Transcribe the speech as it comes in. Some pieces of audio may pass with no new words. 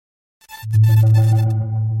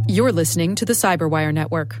You're listening to the Cyberwire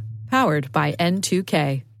Network, powered by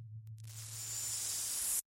N2K.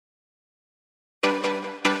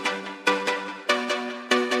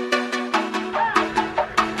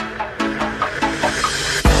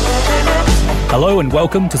 Hello and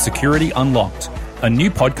welcome to Security Unlocked, a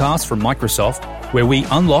new podcast from Microsoft where we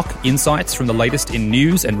unlock insights from the latest in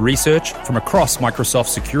news and research from across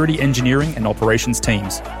Microsoft's security engineering and operations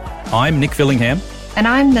teams. I'm Nick Fillingham. And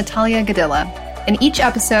I'm Natalia Gadilla. In each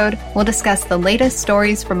episode, we'll discuss the latest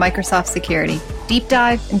stories from Microsoft Security, deep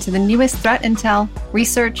dive into the newest threat intel,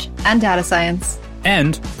 research, and data science,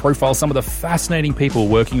 and profile some of the fascinating people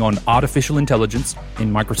working on artificial intelligence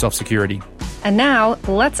in Microsoft Security. And now,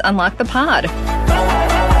 let's unlock the pod.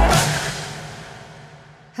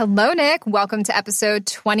 Hello, Nick. Welcome to episode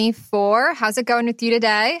 24. How's it going with you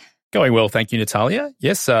today? Going well, thank you, Natalia.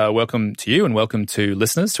 Yes, welcome to you and welcome to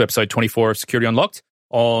listeners to episode 24 of Security Unlocked.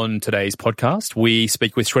 On today's podcast, we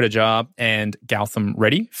speak with Shweta Jha and Gautam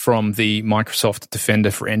Reddy from the Microsoft Defender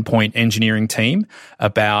for Endpoint engineering team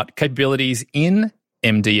about capabilities in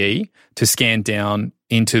MDE to scan down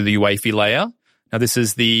into the UEFI layer. Now, this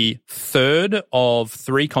is the third of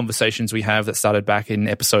three conversations we have that started back in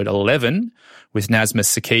episode 11 with Nazma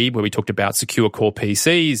Saqib, where we talked about secure core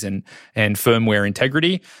PCs and firmware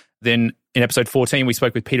integrity. Then in episode 14, we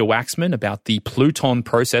spoke with Peter Waxman about the Pluton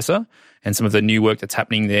processor and some of the new work that's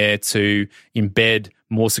happening there to embed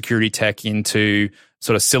more security tech into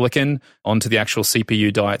sort of silicon onto the actual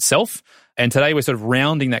CPU die itself. And today we're sort of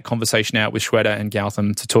rounding that conversation out with Shweta and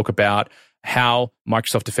Gautam to talk about how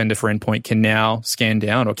Microsoft Defender for Endpoint can now scan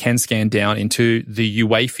down into the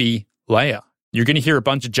UEFI layer. You're going to hear a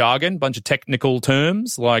bunch of jargon, bunch of technical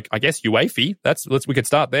terms like, I guess, UEFI. We could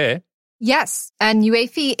start there. Yes, and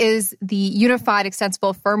UEFI is the Unified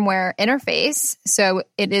Extensible Firmware Interface. So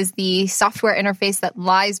it is the software interface that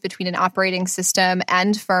lies between an operating system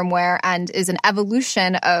and firmware and is an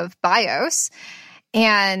evolution of BIOS.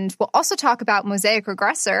 And we'll also talk about Mosaic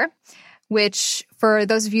Regressor, which, for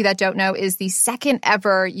those of you that don't know, is the second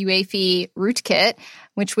ever UEFI rootkit,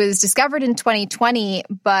 which was discovered in 2020,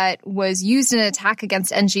 but was used in an attack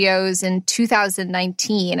against NGOs in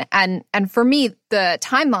 2019. And for me, the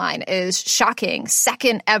timeline is shocking.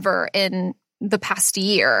 Second ever in the past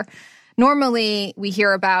year. Normally, we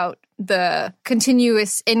hear about the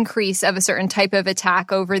continuous increase of a certain type of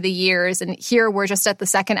attack over the years, and here we're just at the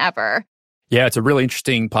second ever. Yeah, it's a really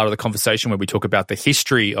interesting part of the conversation where we talk about the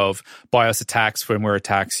history of BIOS attacks, firmware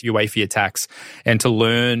attacks, UEFI attacks, and to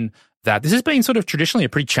learn that this has been sort of traditionally a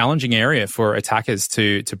pretty challenging area for attackers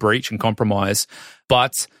to breach and compromise.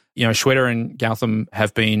 But, Shweta and Gautam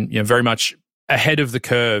have been, very much ahead of the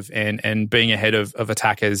curve and being ahead of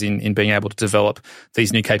attackers in being able to develop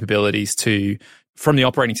these new capabilities to, from the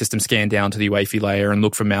operating system, scan down to the UEFI layer and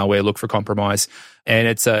look for malware, look for compromise. And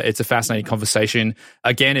it's a fascinating conversation.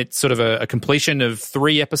 Again, it's sort of a completion of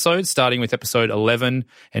 3 episodes, starting with episode 11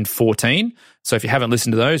 and 14. So if you haven't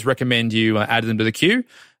listened to those, recommend you add them to the queue.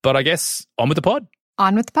 But I guess on with the pod.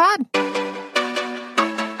 On with the pod.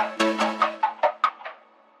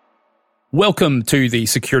 Welcome to the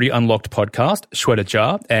Security Unlocked podcast, Shweta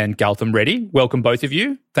Jha and Gautam Reddy. Welcome, both of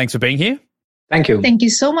you. Thanks for being here. Thank you. Thank you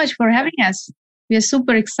so much for having us. We are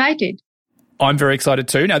super excited. I'm very excited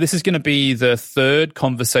too. Now, this is going to be the third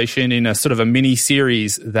conversation in a sort of a mini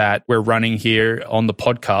series that we're running here on the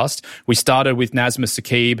podcast. We started with Nazma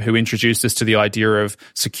Saqib, who introduced us to the idea of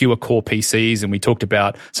secure core PCs, and we talked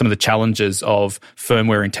about some of the challenges of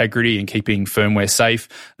firmware integrity and keeping firmware safe.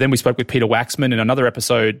 Then we spoke with Peter Waxman in another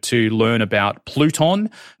episode to learn about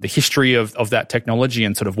Pluton, the history of that technology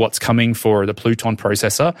and sort of what's coming for the Pluton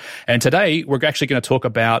processor. And today, we're actually going to talk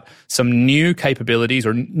about some new capabilities,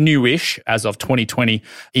 or newish as of 2020,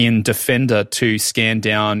 in Defender to scan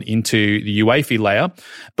down into the UEFI layer.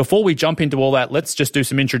 Before we jump into all that, let's just do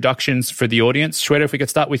some introductions for the audience. Shweta, if we could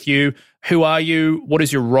start with you. Who are you? What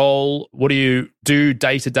is your role? What do you do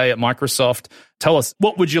day to day at Microsoft? Tell us,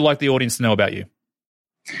 what would you like the audience to know about you?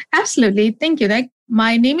 Absolutely. Thank you, Nick.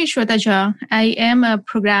 My name is Shweta Jha. I am a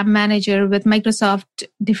program manager with Microsoft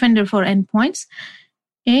Defender for Endpoints.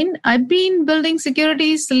 And I've been building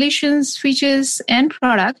security solutions, features, and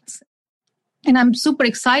products. And I'm super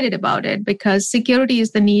excited about it because security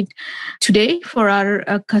is the need today for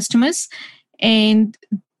our customers. And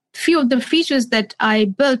few of the features that I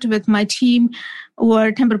built with my team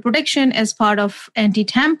were tamper protection as part of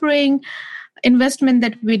anti-tampering, investment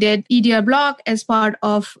that we did, EDR block as part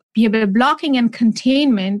of behavior blocking and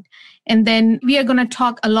containment. And then we are going to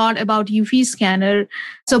talk a lot about UV scanner.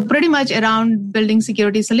 So pretty much around building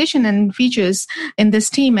security solution and features in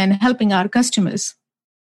this team and helping our customers.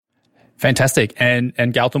 Fantastic. And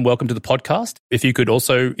Gautam, welcome to the podcast. If you could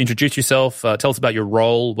also introduce yourself, tell us about your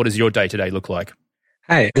role. What does your day-to-day look like?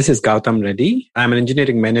 Hi, this is Gautam Reddy. I'm an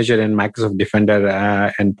engineering manager in Microsoft Defender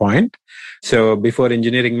Endpoint. So before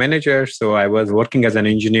engineering manager, I was working as an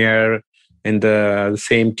engineer in the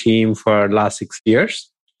same team for last 6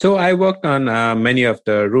 years. So I worked on many of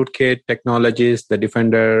the rootkit technologies the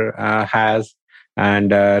Defender has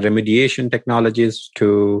and remediation technologies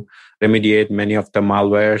to remediate many of the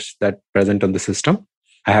malwares that present on the system.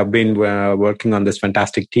 I have been working on this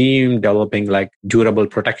fantastic team, developing like durable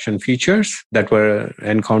protection features that were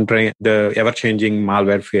encountering the ever-changing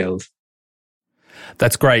malware fields.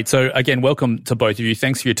 That's great. So again, welcome to both of you.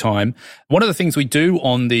 Thanks for your time. One of the things we do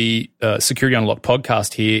on the Security Unlocked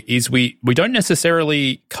podcast here is we don't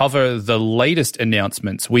necessarily cover the latest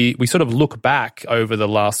announcements. We sort of look back over the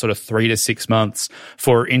last sort of 3 to 6 months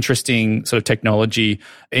for interesting sort of technology,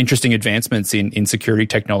 interesting advancements in security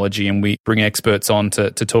technology, and we bring experts on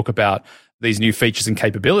to talk about these new features and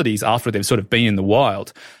capabilities after they've sort of been in the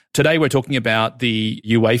wild. Today, we're talking about the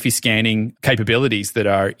UEFI scanning capabilities that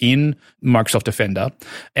are in Microsoft Defender.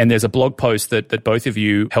 And there's a blog post that both of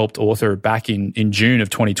you helped author back in June of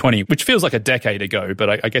 2020, which feels like a decade ago,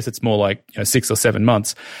 but I guess it's more like 6 or 7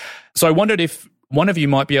 months. So I wondered if one of you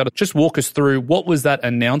might be able to just walk us through what was that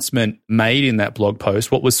announcement made in that blog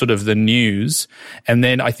post? What was sort of the news? And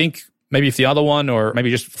then I think maybe if the other one, or maybe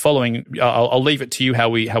just following, I'll leave it to you how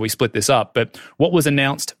we split this up. But what was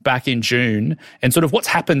announced back in June, and sort of what's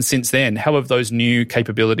happened since then? How have those new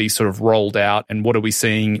capabilities sort of rolled out, and what are we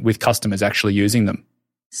seeing with customers actually using them?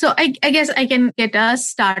 So I guess I can get us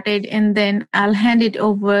started, and then I'll hand it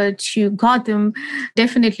over to Gautam,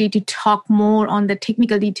 definitely to talk more on the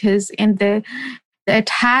technical details and the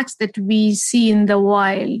attacks that we see in the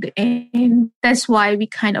wild. And that's why we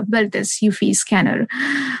kind of built this UEFI scanner.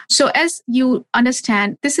 So as you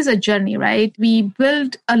understand, this is a journey, right? We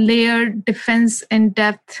build a layered defense and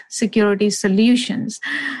depth security solutions.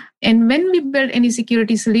 And when we build any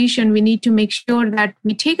security solution, we need to make sure that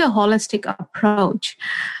we take a holistic approach.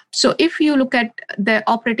 So if you look at the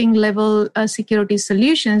operating level security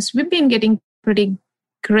solutions, we've been getting pretty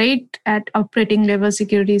great at operating level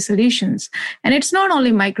security solutions. And it's not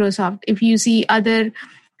only Microsoft. If you see other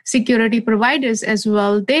security providers as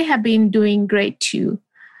well, they have been doing great too.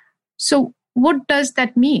 So what does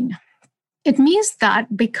that mean? It means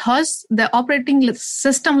that because the operating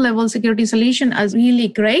system level security solution is really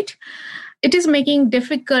great, it is making it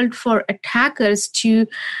difficult for attackers to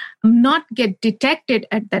not get detected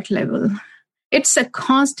at that level. It's a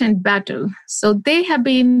constant battle. So they have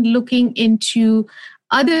been looking into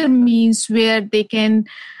other means where they can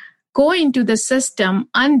go into the system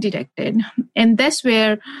undetected. And that's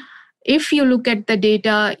where, if you look at the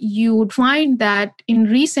data, you would find that in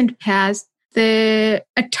recent past, the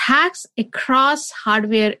attacks across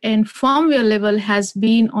hardware and firmware level has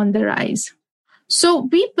been on the rise. So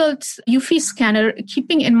we built UEFI scanner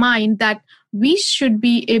keeping in mind that we should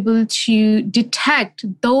be able to detect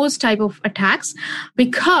those type of attacks,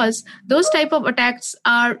 because those type of attacks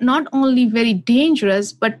are not only very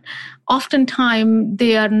dangerous, but oftentimes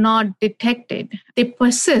they are not detected. They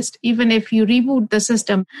persist even if you reboot the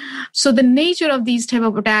system. So the nature of these type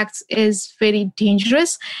of attacks is very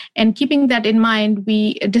dangerous. And keeping that in mind,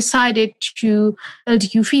 we decided to build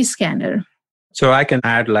UEFI scanner. So I can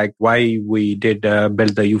add like why we did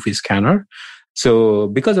build the UEFI scanner. So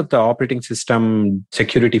because of the operating system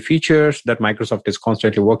security features that Microsoft is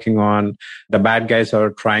constantly working on, the bad guys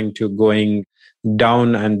are trying to going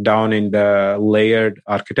down and down in the layered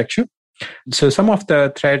architecture. So some of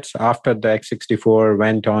the threats after the x64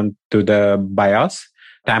 went on to the BIOS,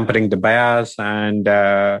 tampering the BIOS and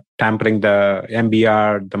tampering the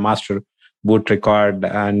MBR, the master boot record,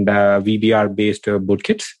 and VBR-based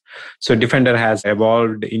bootkits. So Defender has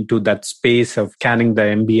evolved into that space of scanning the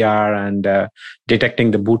MBR and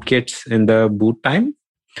detecting the bootkits in the boot time.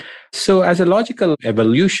 So as a logical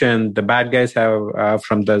evolution, the bad guys have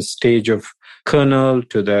from the stage of kernel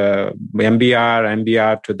to the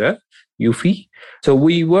MBR to the UEFI. So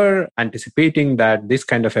we were anticipating that this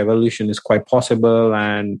kind of evolution is quite possible,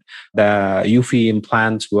 and the UEFI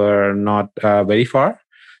implants were not very far.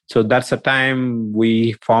 So that's the time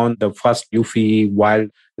we found the first UEFI wild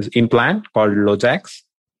implant called LoJax.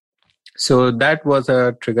 So that was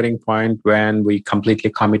a triggering point when we completely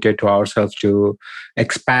committed to ourselves to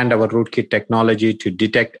expand our rootkit technology to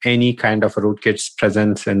detect any kind of rootkit's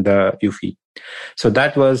presence in the UEFI. So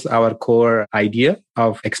that was our core idea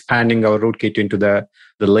of expanding our rootkit into the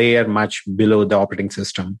layer much below the operating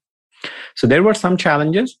system. So there were some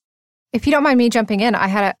challenges. If you don't mind me jumping in, I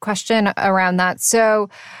had a question around that. So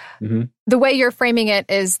the way you're framing it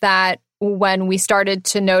is that when we started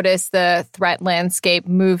to notice the threat landscape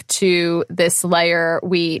move to this layer,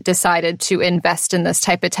 we decided to invest in this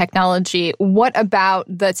type of technology. What about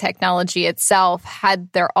the technology itself?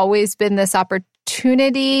 Had there always been this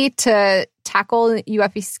opportunity to tackle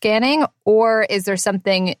UEFI scanning, or is there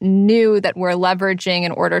something new that we're leveraging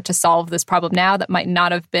in order to solve this problem now that might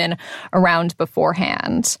not have been around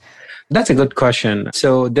beforehand? That's a good question.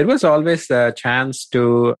 So there was always a chance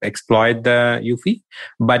to exploit the UEFI,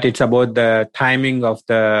 but it's about the timing of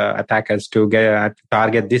the attackers to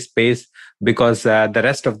target this space because the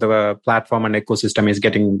rest of the platform and ecosystem is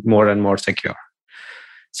getting more and more secure.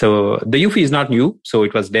 So the UEFI is not new. So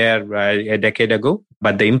it was there a decade ago,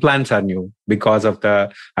 but the implants are new because of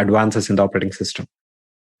the advances in the operating system.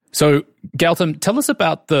 So Gautam, tell us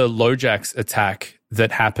about the LoJax attack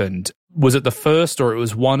that happened. Was it the first, or it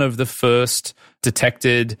was one of the first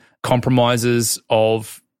detected compromises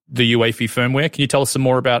of the UEFI firmware? Can you tell us some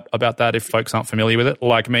more about that if folks aren't familiar with it,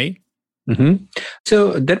 like me? Mm-hmm.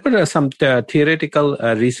 So there were some theoretical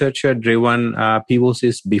researcher-driven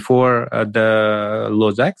POCs before the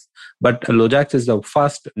LoJax, but LoJax is the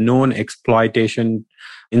first known exploitation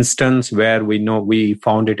instance where we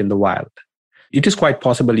found it in the wild. It is quite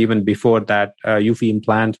possible even before that UEFI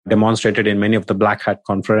implant demonstrated in many of the Black Hat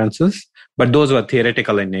conferences, but those were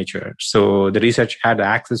theoretical in nature. So the research had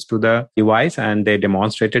access to the device and they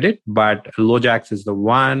demonstrated it, but LoJax is the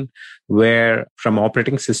one where from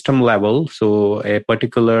operating system level, so a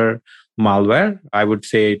particular malware, I would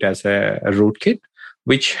say it as a rootkit,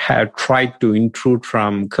 which had tried to intrude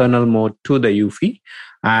from kernel mode to the UEFI,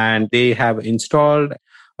 and they have installed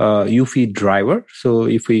UEFI driver. So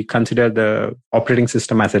if we consider the operating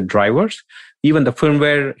system as a drivers, even the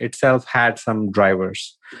firmware itself had some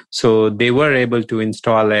drivers. So they were able to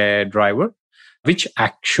install a driver, which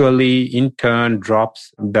actually in turn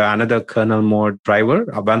drops another kernel mode driver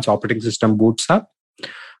once operating system boots up.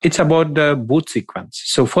 It's about the boot sequence.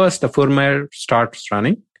 So first the firmware starts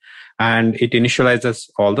running and it initializes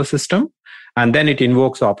all the system, and then it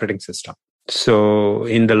invokes the operating system. So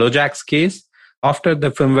in the LoJax case, after the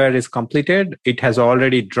firmware is completed, it has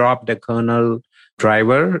already dropped the kernel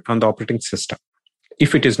driver on the operating system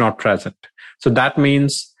if it is not present. So that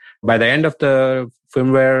means by the end of the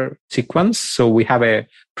firmware sequence, so we have a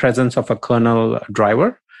presence of a kernel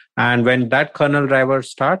driver. And when that kernel driver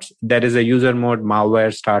starts, there is a user mode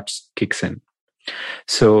malware kicks in.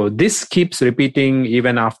 So this keeps repeating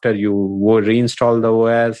even after you reinstall the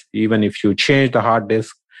OS, even if you change the hard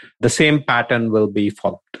disk, the same pattern will be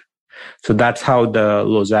followed. So that's how the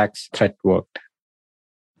LoJax threat worked.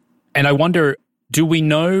 And I wonder, do we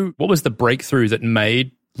know what was the breakthrough that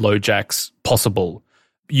made LoJax possible?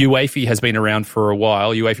 UEFI has been around for a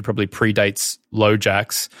while. UEFI probably predates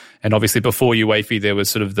LoJax. And obviously before UEFI, there was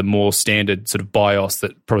sort of the more standard sort of BIOS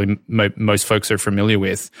that probably most folks are familiar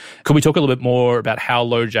with. Could we talk a little bit more about how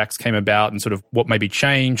LoJax came about and sort of what maybe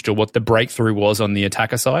changed or what the breakthrough was on the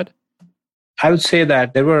attacker side? I would say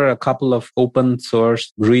that there were a couple of open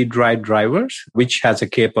source read-write drivers, which has a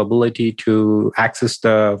capability to access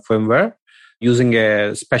the firmware using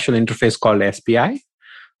a special interface called SPI.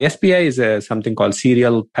 SPI is something called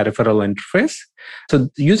serial peripheral interface. So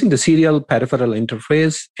using the serial peripheral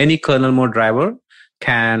interface, any kernel mode driver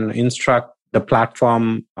can instruct the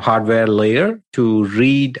platform hardware layer to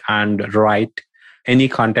read and write any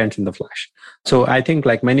content in the flash. So I think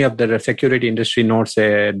like many of the security industry notes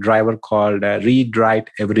a driver called read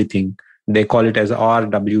write everything. They call it as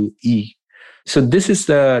RWE. So this is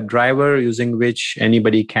the driver using which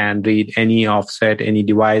anybody can read any offset, any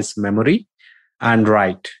device memory and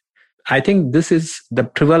write. I think this is the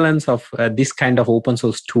prevalence of this kind of open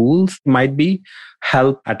source tools might be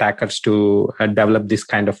help attackers to develop this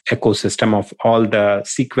kind of ecosystem of all the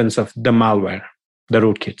sequence of the malware, the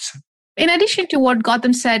rootkits. In addition to what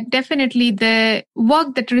Gautam said, definitely the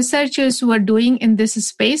work that researchers were doing in this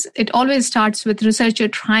space, it always starts with researcher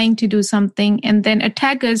trying to do something and then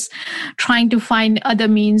attackers trying to find other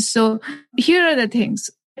means. So here are the things.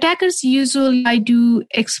 Attackers usually do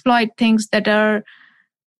exploit things that are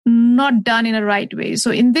not done in a right way. So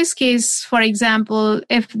in this case, for example,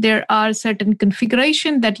 if there are certain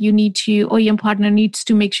configuration that OEM partner needs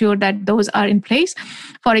to make sure that those are in place.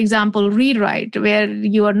 For example, read-write, where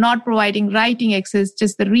you are not providing writing access,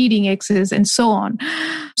 just the reading access and so on.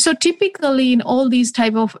 So typically in all these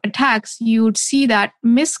type of attacks, you would see that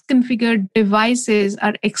misconfigured devices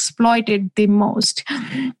are exploited the most.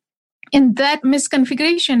 And that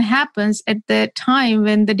misconfiguration happens at the time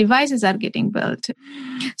when the devices are getting built.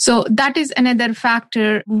 So that is another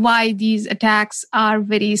factor why these attacks are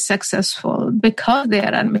very successful, because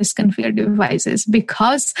there are misconfigured devices.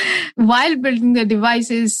 Because while building the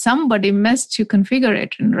devices, somebody missed to configure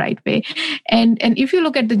it in the right way. And if you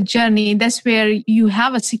look at the journey, that's where you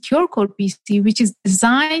have a secure core PC, which is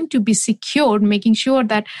designed to be secured, making sure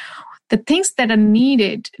that the things that are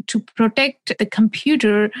needed to protect the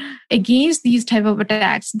computer against these type of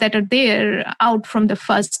attacks that are there out from the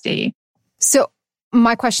first day. So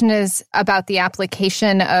my question is about the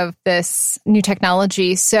application of this new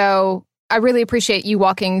technology. So I really appreciate you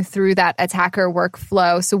walking through that attacker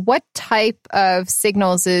workflow. So what type of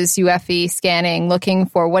signals is UEFI scanning looking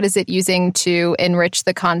for? What is it using to enrich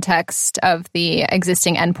the context of the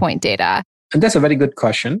existing endpoint data? And that's a very good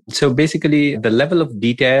question. So basically, the level of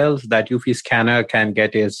details that UEFI scanner can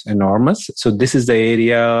get is enormous. So this is the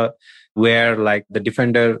area where like the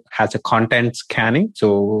Defender has a content scanning.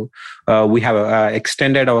 So we have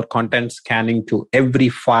extended our content scanning to every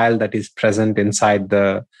file that is present inside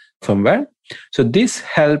the firmware. So this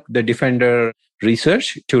helped the Defender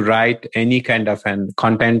research to write any kind of an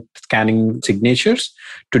content scanning signatures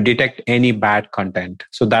to detect any bad content.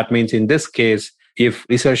 So that means in this case, if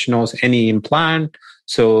research knows any implant,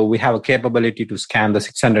 so we have a capability to scan the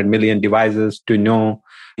 600 million devices to know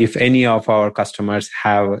if any of our customers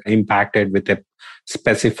have impacted with a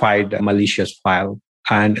specified malicious file.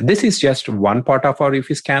 And this is just one part of our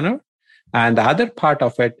UEFI scanner. And the other part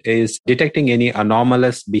of it is detecting any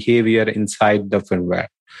anomalous behavior inside the firmware.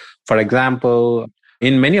 For example,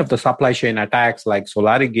 in many of the supply chain attacks like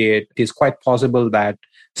SolariGate, it is quite possible that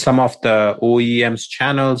some of the OEM's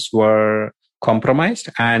channels were compromised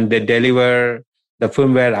and they deliver the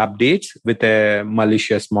firmware updates with the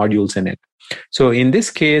malicious modules in it. So in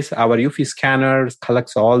this case, our UEFI scanner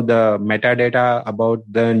collects all the metadata about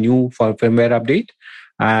the new firmware update,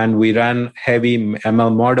 and we run heavy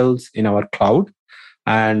ML models in our cloud.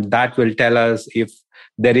 And that will tell us if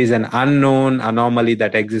there is an unknown anomaly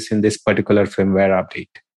that exists in this particular firmware update.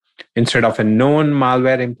 Instead of a known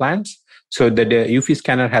malware implants, so the UEFI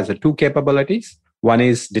scanner has two capabilities. One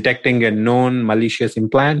is detecting a known malicious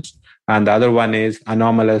implant, and the other one is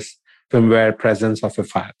anomalous firmware presence of a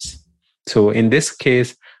files. So in this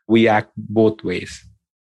case, we act both ways.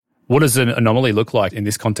 What does an anomaly look like in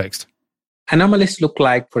this context? Anomalies look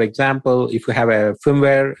like, for example, if you have a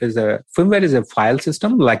firmware is a file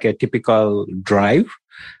system like a typical drive.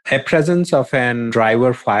 A presence of a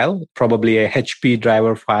driver file, probably a HP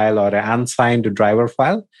driver file or an unsigned driver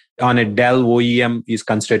file on a Dell OEM is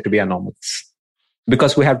considered to be anomalous.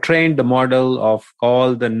 Because we have trained the model of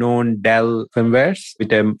all the known Dell firmwares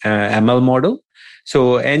with an ML model.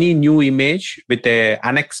 So any new image with an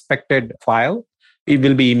unexpected file, it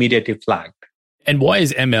will be immediately flagged. And why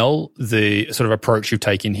is ML the sort of approach you've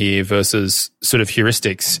taken here versus sort of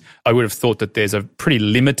heuristics? I would have thought that there's a pretty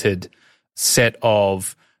limited set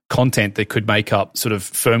of content that could make up sort of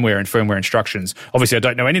firmware and firmware instructions. Obviously, I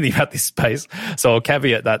don't know anything about this space, so I'll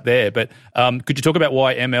caveat that there. But could you talk about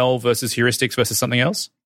why ML versus heuristics versus something else?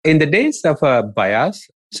 In the days of BIOS,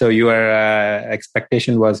 so your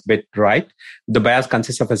expectation was a bit right. The BIOS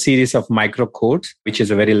consists of a series of microcodes, which is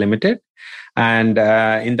very limited. And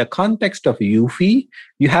in the context of UEFI,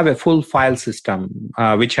 you have a full file system,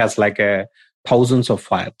 which has like thousands of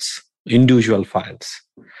files, individual files.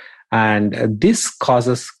 And this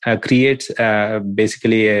creates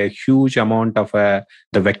basically a huge amount of the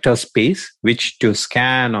vector space, which to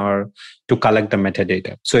scan or to collect the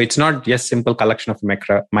metadata. So it's not just simple collection of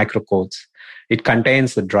microcodes. It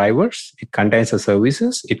contains the drivers, it contains the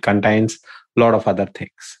services, it contains a lot of other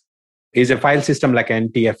things. It's a file system like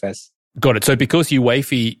NTFS. Got it. So because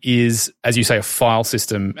UEFI is, as you say, a file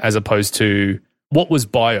system as opposed to, what was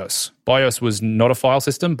BIOS? BIOS was not a file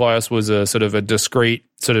system. BIOS was a sort of a discrete,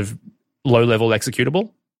 sort of low-level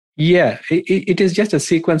executable? Yeah, it is just a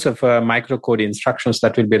sequence of microcode instructions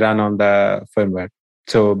that will be run on the firmware.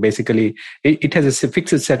 So basically, it has a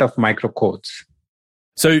fixed set of microcodes.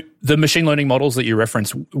 So the machine learning models that you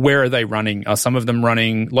reference, where are they running? Are some of them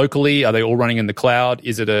running locally? Are they all running in the cloud?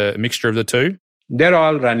 Is it a mixture of the two? They're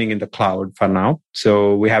all running in the cloud for now.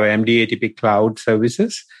 So we have MDATP cloud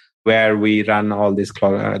services where we run all these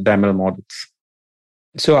the ML models.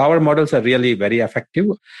 So our models are really very effective.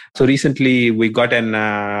 So recently we got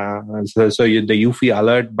the UEFI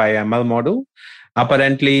alert by ML model.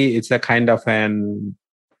 Apparently it's a kind of an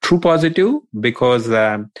true positive because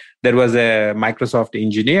there was a Microsoft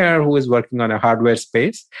engineer who is working on a hardware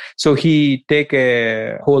space. So he take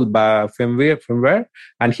a whole firmware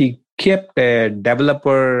and he kept a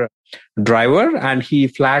developer driver, and he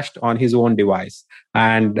flashed on his own device.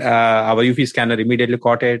 And our UV scanner immediately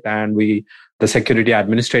caught it, and the security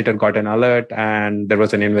administrator got an alert, and there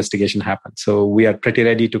was an investigation happened. So we are pretty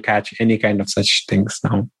ready to catch any kind of such things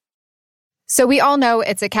now. So we all know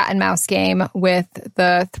it's a cat and mouse game with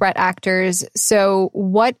the threat actors. So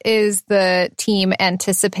what is the team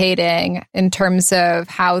anticipating in terms of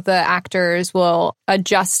how the actors will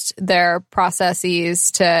adjust their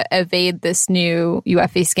processes to evade this new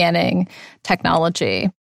UFE scanning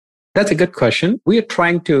technology? That's a good question. We are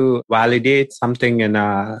trying to validate something in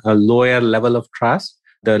a lower level of trust,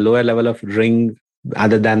 the lower level of ring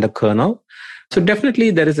other than the kernel. So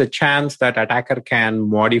definitely there is a chance that attacker can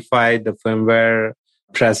modify the firmware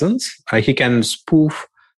presence. He can spoof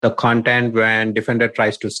the content when defender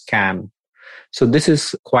tries to scan. So this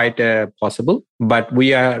is quite possible, but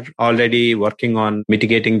we are already working on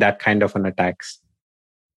mitigating that kind of an attacks.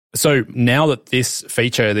 So now that this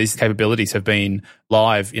feature, these capabilities have been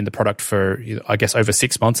live in the product for, I guess, over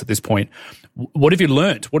 6 months at this point, what have you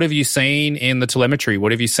learned? What have you seen in the telemetry?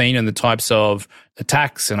 What have you seen in the types of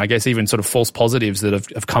attacks and I guess even sort of false positives that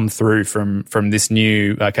have come through from this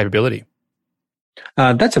new capability?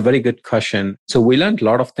 That's a very good question. So we learned a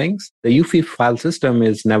lot of things. The UFI file system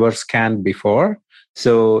is never scanned before.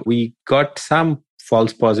 So we got some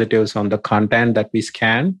false positives on the content that we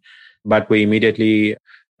scanned, but we immediately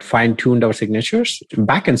fine-tuned our signatures.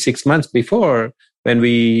 Back in 6 months before, when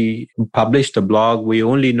we published the blog, we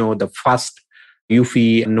only know the first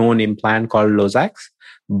UFI known implant called Lozax.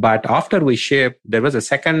 But after we shipped, there was a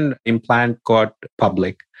second implant got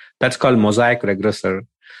public. That's called Mosaic Regressor.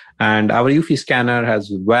 And our UFI scanner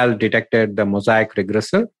has well detected the Mosaic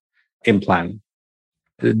Regressor implant.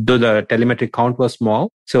 Though the telemetry count was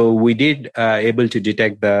small, so we did able to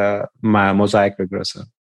detect the Mosaic Regressor.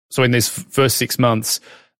 So in this first 6 months,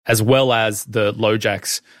 as well as the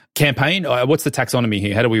Lojax campaign, what's the taxonomy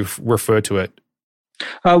here? How do we refer to it?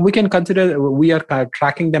 We can consider, we are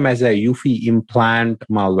tracking them as a UFI implant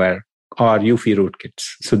malware or UFI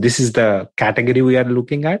rootkits. So this is the category we are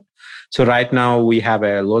looking at. So right now we have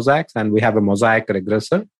a Lozax and we have a Mosaic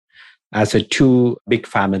Regressor as a two big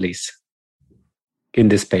families in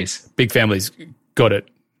this space. Big families. Got it.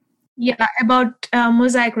 Yeah, about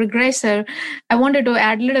Mosaic Regressor, I wanted to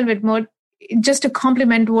add a little bit more just to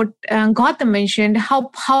complement what Gautam mentioned, how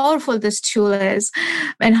powerful this tool is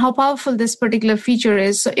and how powerful this particular feature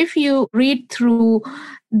is. So if you read through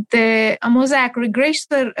the Mosaic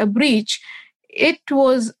Regressor breach, it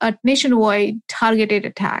was a nationwide targeted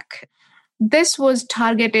attack. This was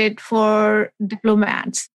targeted for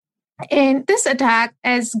diplomats. In this attack,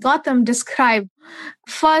 as Gautam described,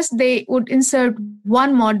 first they would insert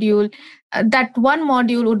one module. That one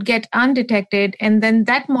module would get undetected, and then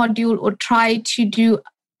that module would try to do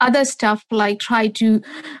other stuff like try to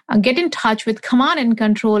get in touch with command and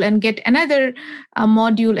control and get another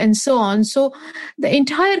module and so on. So the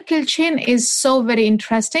entire kill chain is so very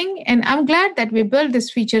interesting. And I'm glad that we built this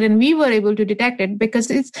feature and we were able to detect it because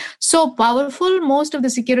it's so powerful. Most of the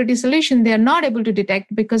security solutions, they are not able to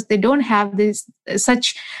detect because they don't have this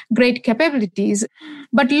such great capabilities.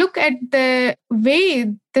 But look at the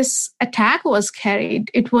way this attack was carried.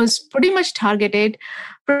 It was pretty much targeted,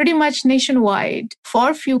 pretty much nationwide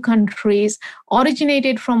for few countries,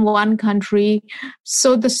 originated from one country.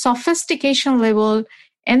 So the sophistication level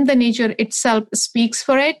and the nature itself speaks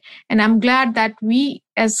for it. And I'm glad that we,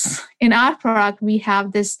 as in our product, we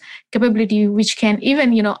have this capability which can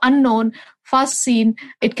even, unknown, first seen,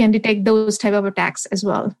 it can detect those type of attacks as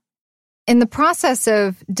well. In the process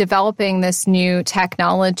of developing this new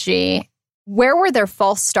technology, where were there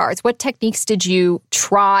false starts? What techniques did you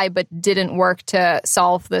try but didn't work to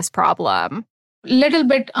solve this problem? Little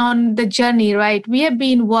bit on the journey, right? We have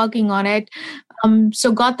been working on it.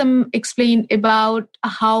 So Gautam explained about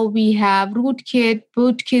how we have rootkit,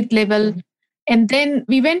 bootkit level. And then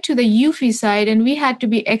we went to the UFI side and we had to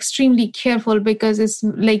be extremely careful because it's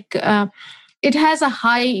like... it has a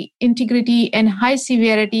high integrity and high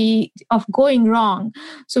severity of going wrong.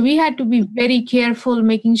 So we had to be very careful,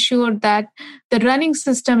 making sure that the running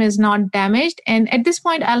system is not damaged. And at this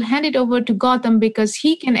point, I'll hand it over to Gautam because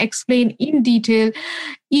he can explain in detail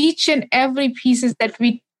each and every pieces that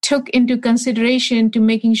we took into consideration to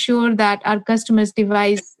making sure that our customer's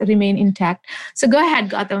device remain intact. So go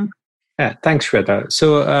ahead, Gautam. Yeah, thanks, Shweta.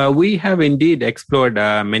 So we have indeed explored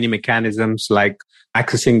many mechanisms like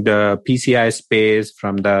accessing the PCI space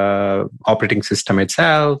from the operating system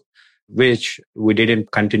itself, which we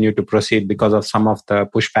didn't continue to proceed because of some of the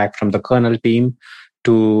pushback from the kernel team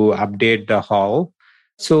to update the hull.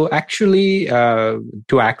 So actually,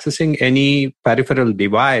 to accessing any peripheral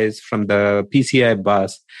device from the PCI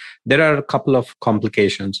bus, there are a couple of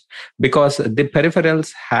complications because the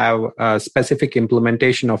peripherals have a specific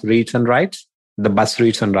implementation of reads and writes, the bus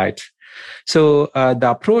reads and writes. So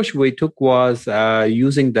the approach we took was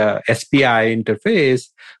using the SPI interface,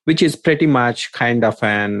 which is pretty much kind of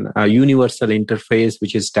an universal interface,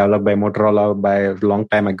 which is developed by Motorola by a long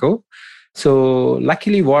time ago. So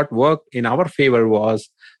luckily what worked in our favor was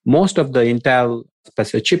most of the Intel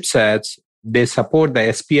specific chipsets, they support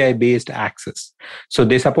the SPI-based access. So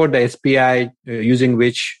they support the SPI using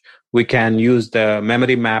which we can use the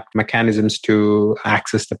memory mapped mechanisms to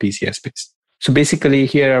access the PCSPs. So basically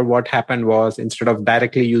here what happened was instead of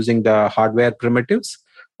directly using the hardware primitives,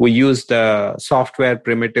 we used the software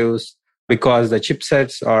primitives because the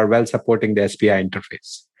chipsets are well supporting the SPI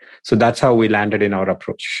interface. So that's how we landed in our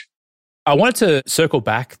approach. I wanted to circle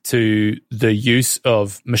back to the use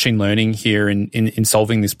of machine learning here in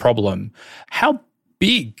solving this problem. How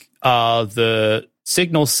big are the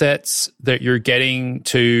signal sets that you're getting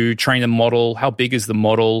to train a model? How big is the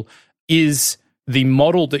model? Is the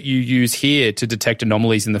model that you use here to detect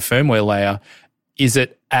anomalies in the firmware layer, is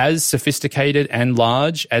it as sophisticated and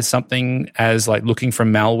large as something as like looking for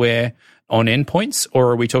malware on endpoints,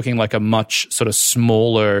 or are we talking like a much sort of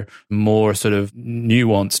smaller, more sort of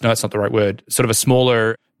nuanced, no, that's not the right word, sort of a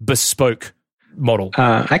smaller bespoke model?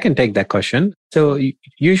 I can take that question. So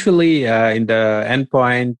usually in the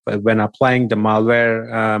endpoint, when applying the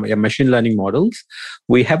malware machine learning models,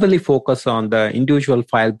 we heavily focus on the individual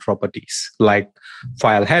file properties like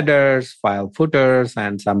file headers, file footers,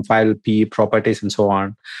 and some file P properties and so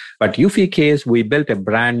on. But UFI case, we built a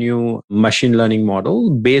brand new machine learning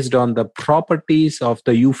model based on the properties of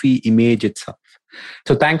the UFI image itself.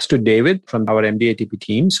 So thanks to David from our MDATP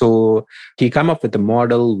team. So he came up with a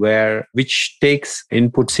model which takes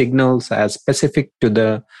input signals as specific to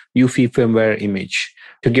the UFI firmware image.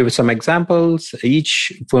 To give some examples,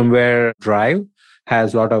 each firmware drive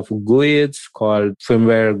has a lot of GUIDs called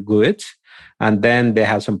firmware GUIDs. And then they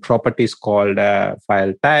have some properties called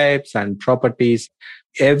file types and properties.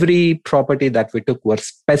 Every property that we took were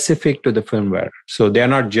specific to the firmware. So they are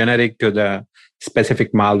not generic to the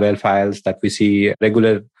specific malware files that we see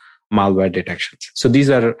regular malware detections. So these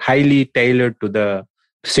are highly tailored to the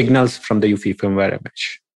signals from the UFI firmware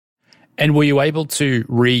image. And were you able to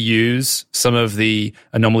reuse some of the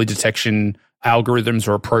anomaly detection algorithms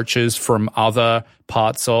or approaches from other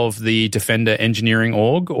parts of the Defender engineering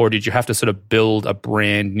org, or did you have to sort of build a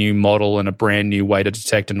brand new model and a brand new way to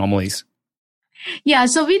detect anomalies? Yeah,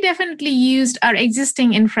 so we definitely used our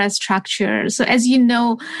existing infrastructure. So as you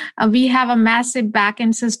know, we have a massive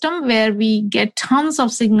backend system where we get tons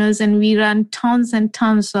of signals and we run tons and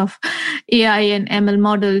tons of AI and ML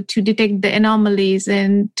model to detect the anomalies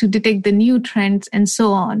and to detect the new trends and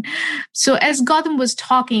so on. So as Gautam was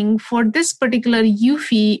talking, for this particular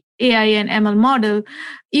UFI AI and ML model,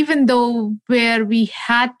 even though where we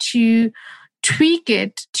had to tweak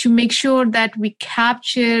it to make sure that we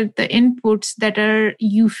capture the inputs that are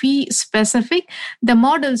UFI specific, the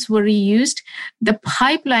models were reused, the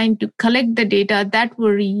pipeline to collect the data that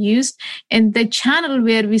were reused, and the channel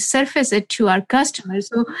where we surface it to our customers.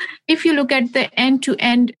 So if you look at the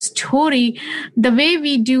end-to-end story, the way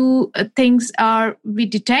we do things are we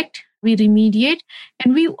detect, we remediate,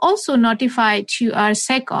 and we also notify to our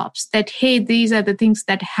SecOps that, hey, these are the things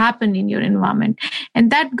that happen in your environment.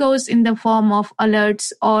 And that goes in the form of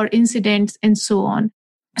alerts or incidents and so on.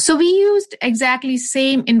 So we used exactly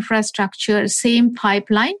same infrastructure, same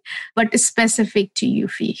pipeline, but specific to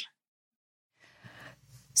UFI.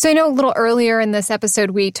 So I know a little earlier in this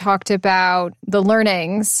episode, we talked about the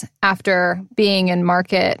learnings after being in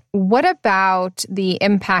market. What about the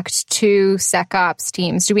impact to SecOps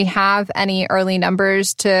teams? Do we have any early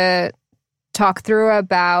numbers to talk through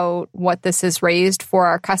about what this has raised for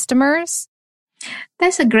our customers?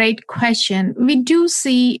 That's a great question. We do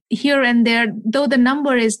see here and there, though the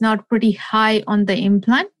number is not pretty high on the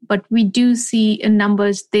implant, but we do see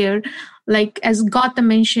numbers there. Like as Gautam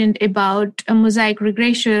mentioned about a Mosaic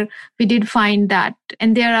regressor, we did find that.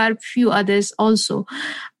 And there are a few others also.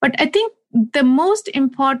 But I think the most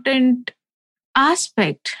important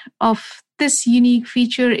aspect of this unique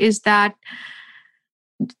feature is that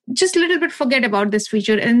just a little bit forget about this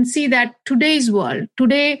feature and see that today's world,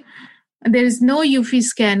 today, there is no UFI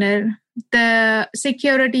scanner. The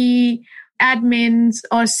security admins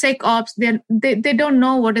or SecOps, they don't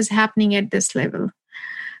know what is happening at this level.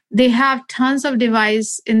 They have tons of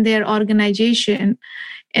devices in their organization.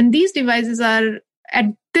 And these devices are at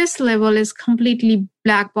this level is completely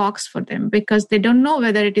black box for them because they don't know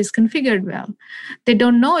whether it is configured well. They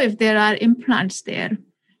don't know if there are implants there.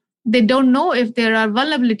 They don't know if there are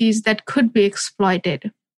vulnerabilities that could be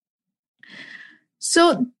exploited.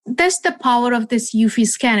 So that's the power of this UFI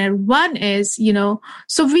scanner. One is,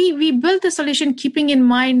 so we built the solution keeping in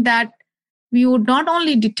mind that we would not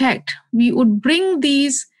only detect, we would bring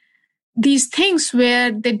these things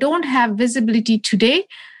where they don't have visibility today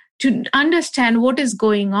to understand what is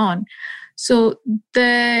going on. So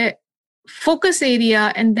the focus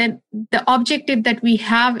area and then the objective that we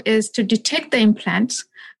have is to detect the implants,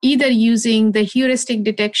 either using the heuristic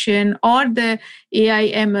detection or the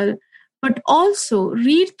AI ML, but also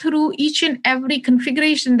read through each and every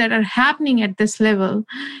configuration that are happening at this level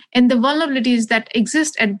and the vulnerabilities that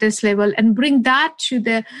exist at this level and bring that to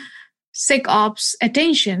the SecOps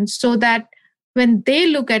attention so that when they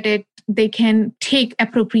look at it, they can take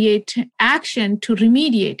appropriate action to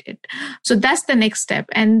remediate it. So that's the next step.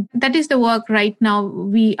 And that is the work right now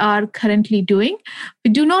we are currently doing.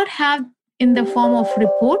 We do not have in the form of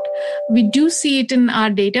report. We do see it in our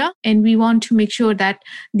data, and we want to make sure that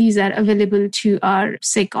these are available to our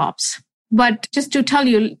SecOps. But just to tell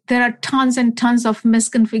you, there are tons and tons of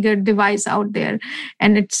misconfigured devices out there,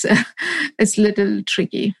 and it's a little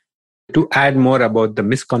tricky. To add more about the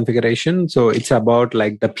misconfiguration, so it's about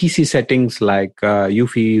like the PC settings like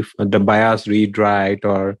UFI, the BIOS read write,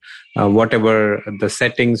 or whatever the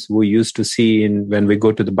settings we used to see when we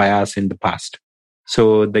go to the BIOS in the past.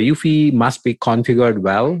 So the UFI must be configured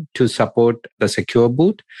well to support the secure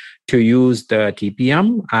boot, to use the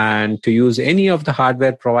TPM, and to use any of the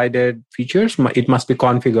hardware provided features. It must be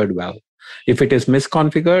configured well. If it is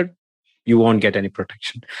misconfigured, you won't get any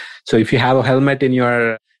protection. So if you have a helmet in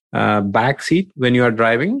your back seat when you are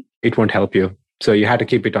driving, it won't help you. So you have to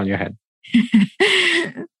keep it on your head.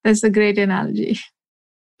 That's a great analogy.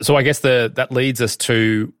 So I guess that leads us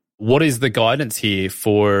to, what is the guidance here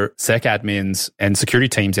for SEC admins and security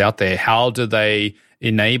teams out there? How do they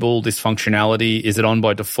enable this functionality? Is it on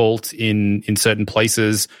by default in certain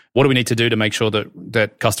places? What do we need to do to make sure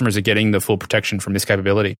that customers are getting the full protection from this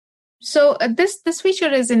capability? So this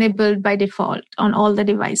feature is enabled by default on all the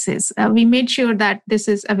devices. We made sure that this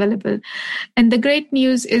is available. And the great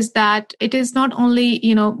news is that it is not only,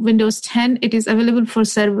 Windows 10, it is available for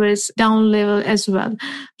servers down level as well.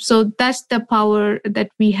 So that's the power that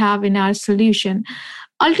we have in our solution.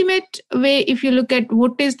 Ultimate way, if you look at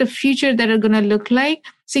what is the future that are going to look like,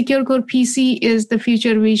 Secure Core PC is the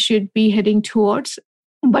future we should be heading towards.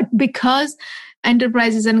 But because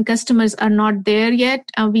enterprises and customers are not there yet,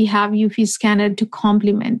 we have UFI Scanner to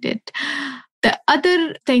complement it. The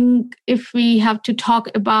other thing, if we have to talk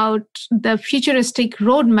about the futuristic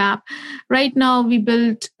roadmap, right now we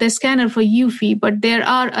built the scanner for UFI, but there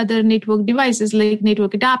are other network devices like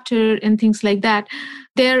network adapter and things like that.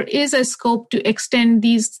 There is a scope to extend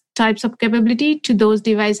these types of capability to those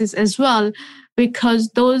devices as well, because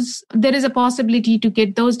there is a possibility to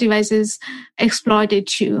get those devices exploited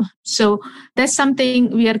too. So that's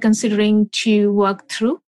something we are considering to work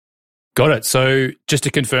through. Got it. So just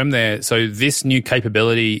to confirm there, so this new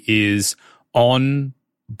capability is on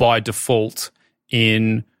by default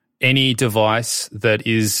in any device that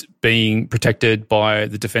is being protected by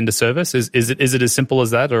the Defender service? Is it as simple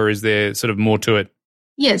as that, or is there sort of more to it?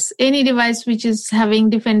 Yes, any device which is having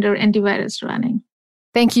Defender antivirus running.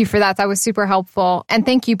 Thank you for that. That was super helpful. And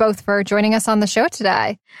thank you both for joining us on the show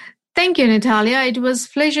today. Thank you, Natalia. It was a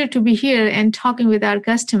pleasure to be here and talking with our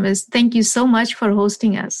customers. Thank you so much for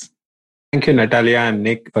hosting us. Thank you, Natalia and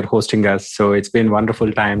Nick, for hosting us. So it's been a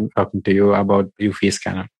wonderful time talking to you about UFI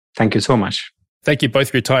Scanner. Thank you so much. Thank you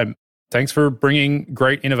both for your time. Thanks for bringing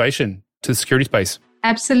great innovation to the security space.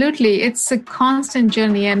 Absolutely. It's a constant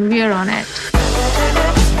journey and we are on it.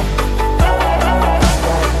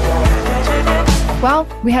 Well,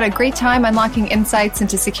 we had a great time unlocking insights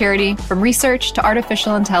into security, from research to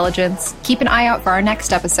artificial intelligence. Keep an eye out for our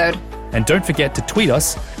next episode. And don't forget to tweet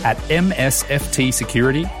us at MSFT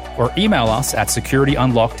Security or email us at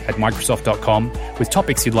securityunlocked@microsoft.com with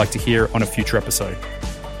topics you'd like to hear on a future episode.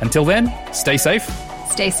 Until then, stay safe.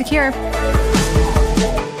 Stay secure.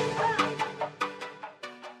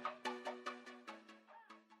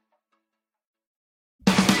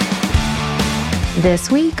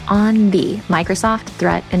 This week on the Microsoft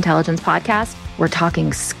Threat Intelligence Podcast, we're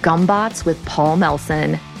talking scumbots with Paul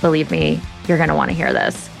Melson. Believe me, you're going to want to hear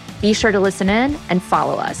this. Be sure to listen in and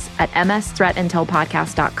follow us at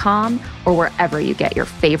msthreatintelpodcast.com or wherever you get your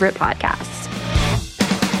favorite podcasts.